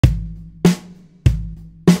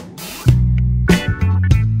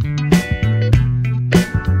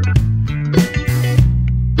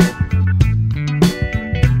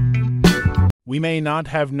we may not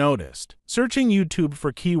have noticed. Searching YouTube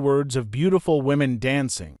for keywords of beautiful women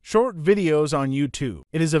dancing. Short videos on YouTube.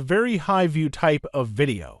 It is a very high view type of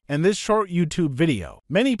video. And this short YouTube video,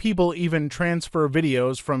 many people even transfer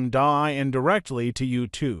videos from DAI and directly to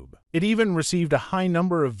YouTube. It even received a high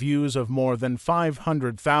number of views of more than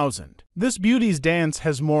 500,000. This beauty's dance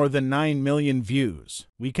has more than 9 million views.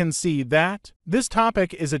 We can see that this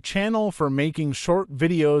topic is a channel for making short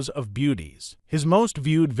videos of beauties. His most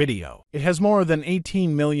viewed video, it has more than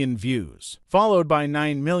 18 million views, followed by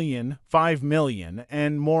 9 million, 5 million,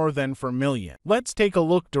 and more than 4 million. Let's take a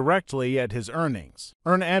look directly at his earnings.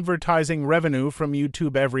 Earn advertising revenue from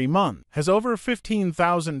YouTube every month. Has over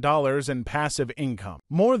 $15,000 in passive income.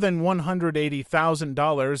 More than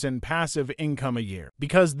 $180,000 in passive income a year.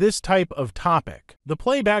 Because this type of topic, the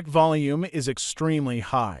playback volume is extremely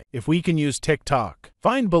high. If we can use TikTok,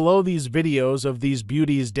 find below these videos of these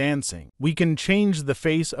beauties dancing. We can change the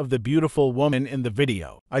face of the beautiful woman in the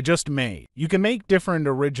video I just made. You can make different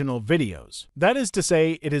original videos. That is to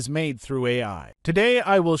say, it is made through AI. Today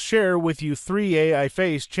I will share with you 3 AI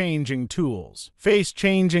face changing tools. Face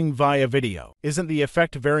changing via video. Isn't the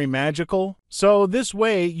effect very magical? So this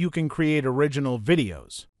way you can create original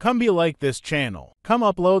videos. Come be like this channel. Come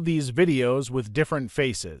upload these videos with different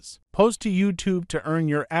faces. Post to YouTube to earn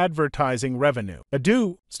your advertising revenue.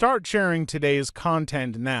 Start sharing today's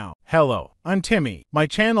content now. Hello, I'm Timmy. My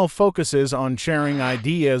channel focuses on sharing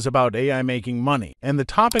ideas about AI making money and the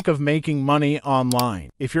topic of making money online.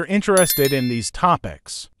 If you're interested in these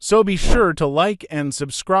topics, so be sure to like and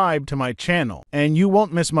subscribe to my channel and you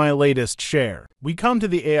won't miss my latest share. We come to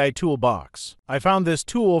the AI toolbox. I found this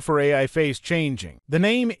tool for AI face changing. The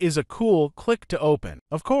name is a cool click to open.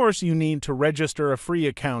 Of course, you need to register a free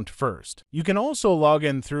account first. You can also log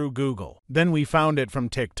in through Google. Then we found it from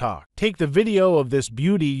TikTok. Take the video of this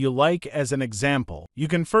beauty you like as an example. You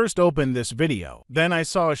can first open this video. Then I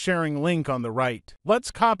saw a sharing link on the right. Let's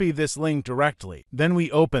copy this link directly. Then we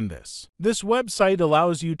open this. This website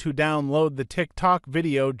allows you to download the TikTok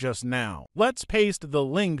video just now. Let's paste the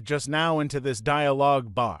link just now into this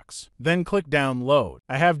dialog box. Then click download.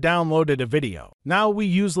 I have downloaded a video. Now we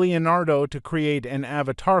use Leonardo to create an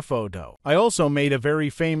avatar photo. I also made a very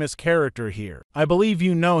famous character here. I believe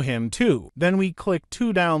you know him too. Then we click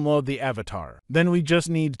to download the avatar. Then we just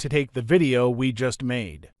need to take the video we just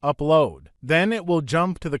made. Upload. Then it will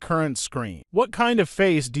jump to the current screen. What kind of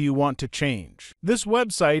face do you want to change? This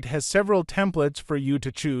website has several templates for you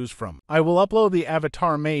to choose from. I will upload the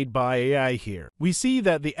avatar made by AI here. We see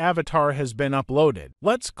that the avatar has been uploaded.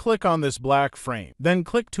 Let's click on this black frame. Then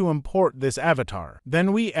click to import this avatar.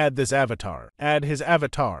 Then we add this avatar. Add his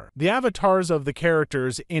avatar. The avatars of the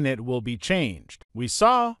characters in it will be changed. We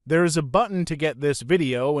saw there is a button to get this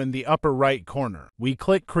video in the upper right corner. We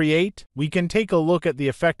click create. We can take a look at the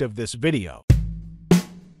effect of this video.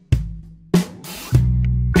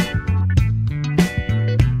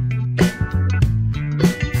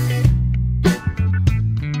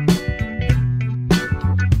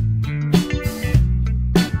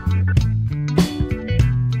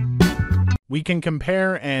 We can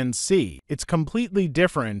compare and see it's completely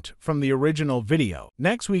different from the original video.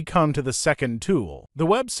 Next we come to the second tool. The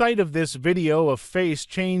website of this video of face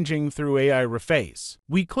changing through AI reface.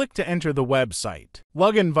 We click to enter the website.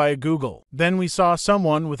 Log in via Google. Then we saw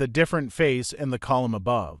someone with a different face in the column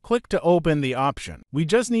above. Click to open the option. We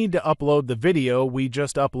just need to upload the video we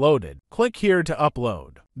just uploaded. Click here to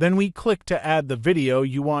upload. Then we click to add the video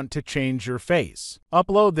you want to change your face.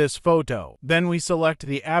 Upload this photo. Then we select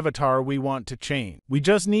the avatar we want to change. We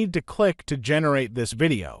just need to click to generate this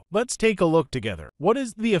video. Let's take a look together. What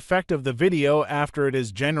is the effect of the video after it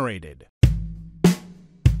is generated?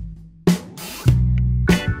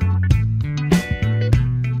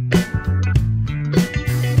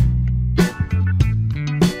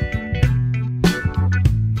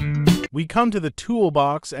 We come to the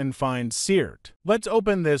toolbox and find CERT. Let's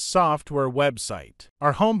open this software website.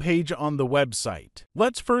 Our homepage on the website.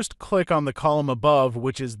 Let's first click on the column above,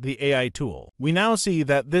 which is the AI tool. We now see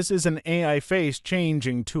that this is an AI face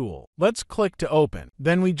changing tool. Let's click to open.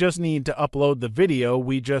 Then we just need to upload the video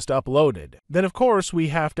we just uploaded. Then of course we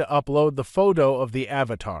have to upload the photo of the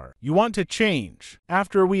avatar you want to change.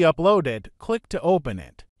 After we upload it, click to open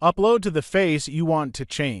it. Upload to the face you want to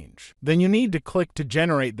change. Then you need to click to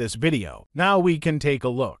generate this video. Now we can take a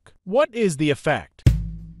look. What is the effect?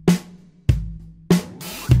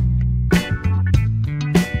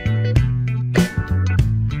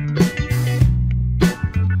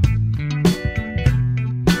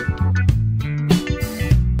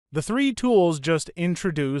 The 3 tools just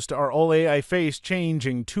introduced are all AI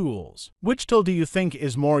face-changing tools. Which tool do you think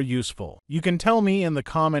is more useful? You can tell me in the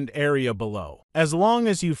comment area below. As long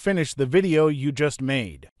as you finish the video you just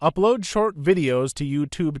made. Upload short videos to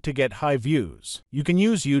YouTube to get high views. You can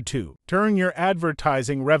use YouTube to earn your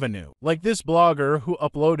advertising revenue. Like this blogger who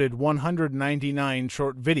uploaded 199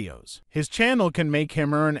 short videos. His channel can make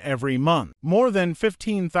him earn every month more than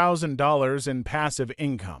 $15,000 in passive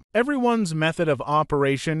income. Everyone's method of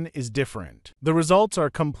operation is different. The results are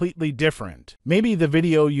completely different. Maybe the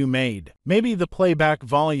video you made, maybe the playback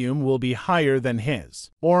volume will be higher than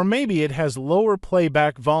his. Or maybe it has lower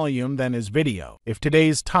playback volume than his video. If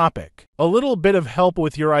today's topic, a little bit of help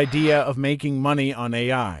with your idea of making money on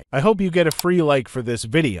AI. I hope you get a free like for this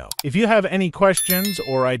video. If you have any questions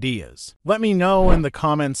or ideas, let me know in the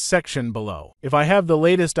comments section below. If I have the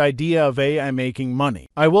latest idea of AI making money,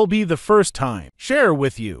 I will be the first time share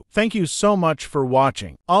with you. Thank you so much for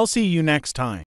watching. I'll see you next time.